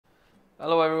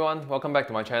Hello everyone, welcome back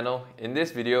to my channel. In this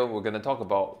video, we're going to talk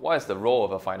about what is the role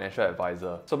of a financial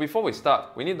advisor. So before we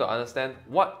start, we need to understand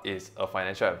what is a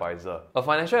financial advisor. A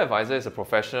financial advisor is a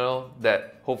professional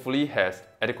that hopefully has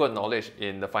adequate knowledge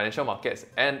in the financial markets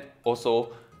and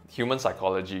also human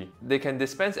psychology. They can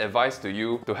dispense advice to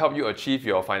you to help you achieve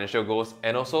your financial goals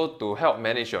and also to help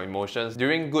manage your emotions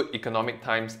during good economic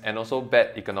times and also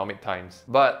bad economic times.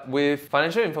 But with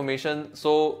financial information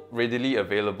so readily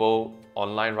available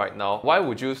online right now, why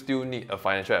would you still need a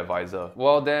financial advisor?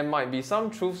 Well, there might be some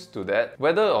truths to that.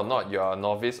 Whether or not you're a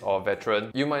novice or a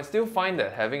veteran, you might still find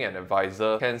that having an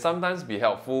advisor can sometimes be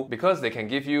helpful because they can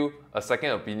give you a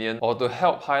second opinion or to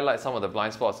help highlight some of the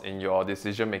blind spots in your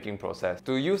decision-making process.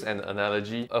 To use an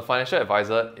analogy, a financial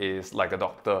advisor is like a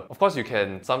doctor. Of course, you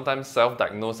can sometimes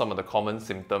self-diagnose some of the common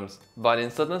symptoms, but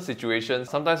in certain situations,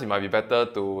 sometimes it might be better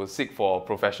to seek for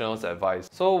professionals' advice.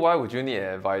 So why would you need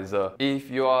an advisor?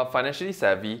 If you are financially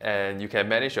savvy and you can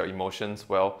manage your emotions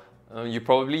well, you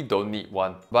probably don't need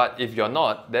one. But if you're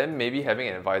not, then maybe having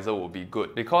an advisor will be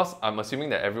good, because I'm assuming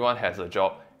that everyone has a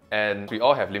job and we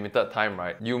all have limited time,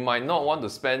 right? You might not want to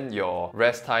spend your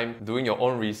rest time doing your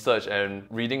own research and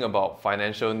reading about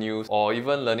financial news or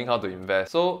even learning how to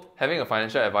invest. So having a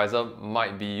financial advisor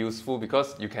might be useful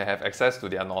because you can have access to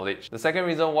their knowledge. The second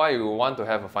reason why you want to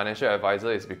have a financial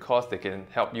advisor is because they can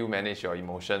help you manage your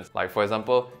emotions. Like for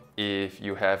example, if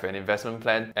you have an investment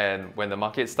plan and when the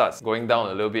market starts going down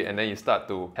a little bit and then you start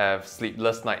to have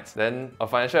sleepless nights, then a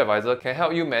financial advisor can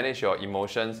help you manage your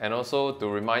emotions and also to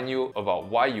remind you about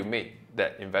why you made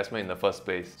that investment in the first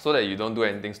place so that you don't do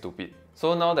anything stupid.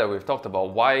 So now that we've talked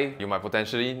about why you might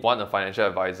potentially want a financial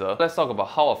advisor, let's talk about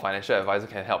how a financial advisor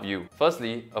can help you.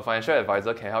 Firstly, a financial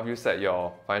advisor can help you set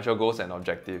your financial goals and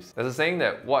objectives. There's a saying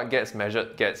that what gets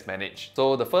measured gets managed.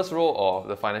 So the first role of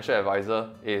the financial advisor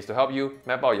is to help you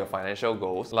map out your financial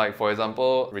goals, like for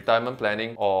example, retirement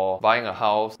planning or buying a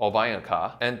house or buying a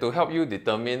car, and to help you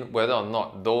determine whether or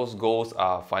not those goals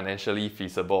are financially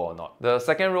feasible or not. The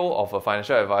second role of a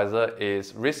financial advisor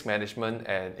is risk management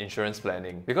and insurance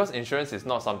planning. Because insurance is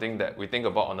not something that we think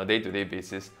about on a day-to-day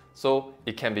basis, so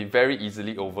it can be very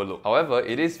easily overlooked. However,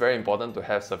 it is very important to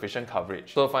have sufficient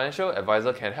coverage. So a financial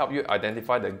advisor can help you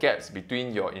identify the gaps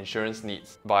between your insurance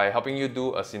needs by helping you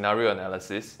do a scenario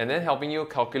analysis and then helping you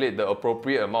calculate the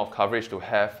appropriate amount of coverage to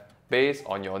have based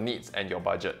on your needs and your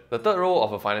budget. The third role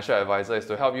of a financial advisor is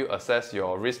to help you assess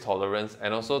your risk tolerance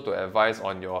and also to advise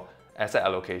on your asset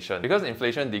allocation. Because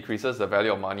inflation decreases the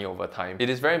value of money over time, it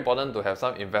is very important to have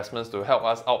some investments to help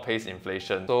us outpace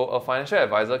inflation. So a financial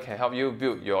advisor can help you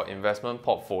build your investment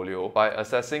portfolio by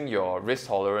assessing your risk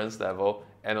tolerance level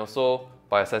and also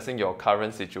by assessing your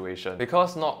current situation.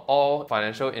 Because not all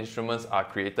financial instruments are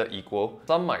created equal,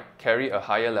 some might carry a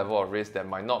higher level of risk that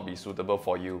might not be suitable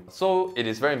for you. So it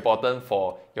is very important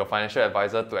for your financial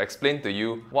advisor to explain to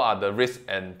you what are the risks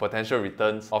and potential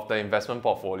returns of the investment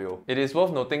portfolio. It is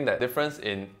worth noting that difference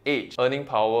in age, earning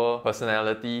power,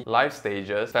 personality, life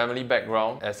stages, family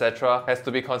background, etc. has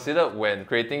to be considered when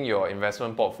creating your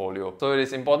investment portfolio. So it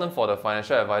is important for the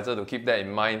financial advisor to keep that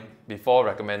in mind before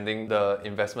recommending the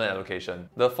investment allocation.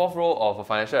 The fourth role of a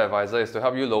financial advisor is to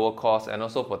help you lower costs and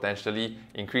also potentially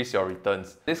increase your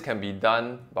returns. This can be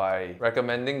done by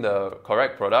recommending the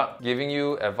correct product, giving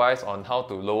you advice on how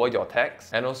to lower your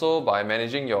tax, and also by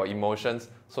managing your emotions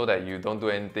so that you don't do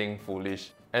anything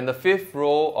foolish. And the fifth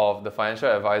role of the financial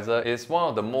advisor is one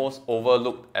of the most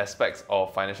overlooked aspects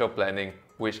of financial planning,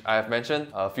 which I have mentioned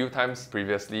a few times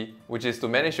previously, which is to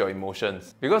manage your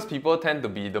emotions. Because people tend to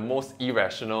be the most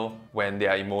irrational when they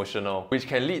are emotional, which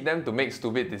can lead them to make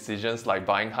stupid decisions like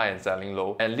buying high and selling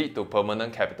low and lead to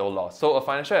permanent capital loss. So a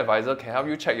financial advisor can help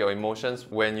you check your emotions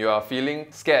when you are feeling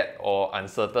scared or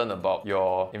uncertain about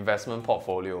your investment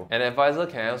portfolio. An advisor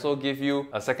can also give you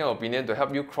a second opinion to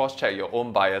help you cross-check your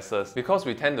own biases, because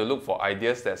we tend to look for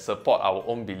ideas that support our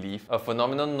own belief, a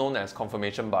phenomenon known as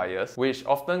confirmation bias, which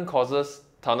often causes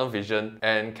tunnel vision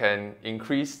and can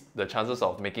increase the chances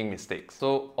of making mistakes.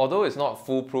 So although it's not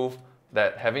foolproof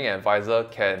that having an advisor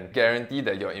can guarantee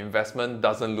that your investment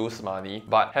doesn't lose money,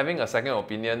 but having a second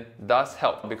opinion does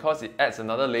help because it adds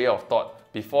another layer of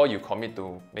thought before you commit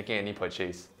to making any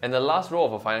purchase. And the last role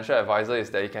of a financial advisor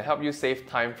is that it can help you save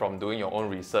time from doing your own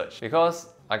research. Because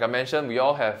like I mentioned, we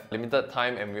all have limited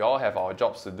time and we all have our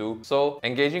jobs to do. So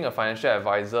engaging a financial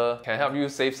advisor can help you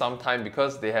save some time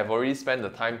because they have already spent the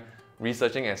time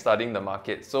researching and studying the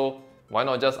market. So why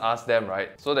not just ask them,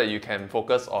 right? So that you can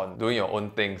focus on doing your own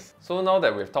things. So now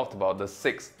that we've talked about the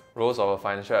 6 roles of a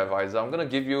financial advisor, I'm going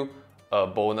to give you a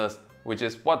bonus, which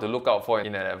is what to look out for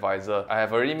in an advisor. I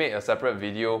have already made a separate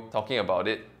video talking about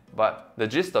it, But the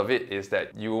gist of it is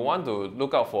that you want to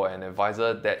look out for an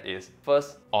advisor that is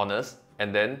first honest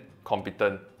and then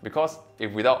competent, because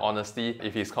if without honesty,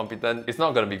 if he's competent, it's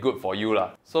not going to be good for you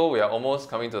lah. So we are almost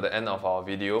coming to the end of our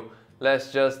video.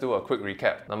 Let's just do a quick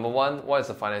recap. Number one, what is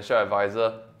a financial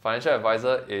advisor? Financial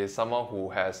advisor is someone who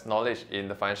has knowledge in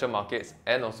the financial markets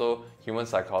and also human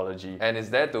psychology, and is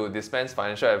there to dispense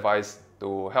financial advice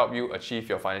to help you achieve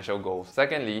your financial goals.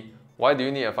 Secondly, why do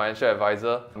you need a financial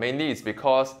advisor? Mainly it's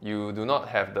because you do not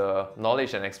have the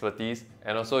knowledge and expertise,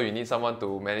 and also you need someone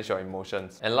to manage your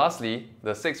emotions. And lastly,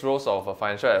 the 6 roles of a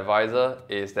financial advisor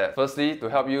is that firstly, to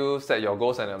help you set your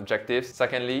goals and objectives.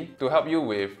 Secondly, to help you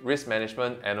with risk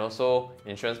management and also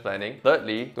insurance planning.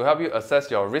 Thirdly, to help you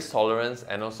assess your risk tolerance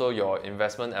and also your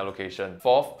investment allocation.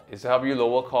 Fourth is to help you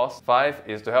lower costs. 5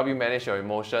 is to help you manage your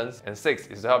emotions. And 6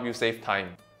 is to help you save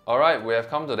time. Alright, we have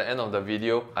come to the end of the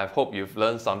video. I hope you've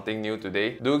learned something new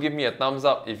today. Do give me a thumbs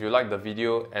up if you like the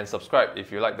video and subscribe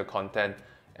if you like the content.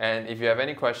 And if you have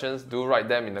any questions, do write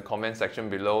them in the comment section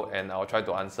below and I'll try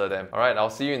to answer them. Alright,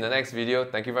 I'll see you in the next video.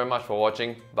 Thank you very much for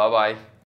watching. Bye bye.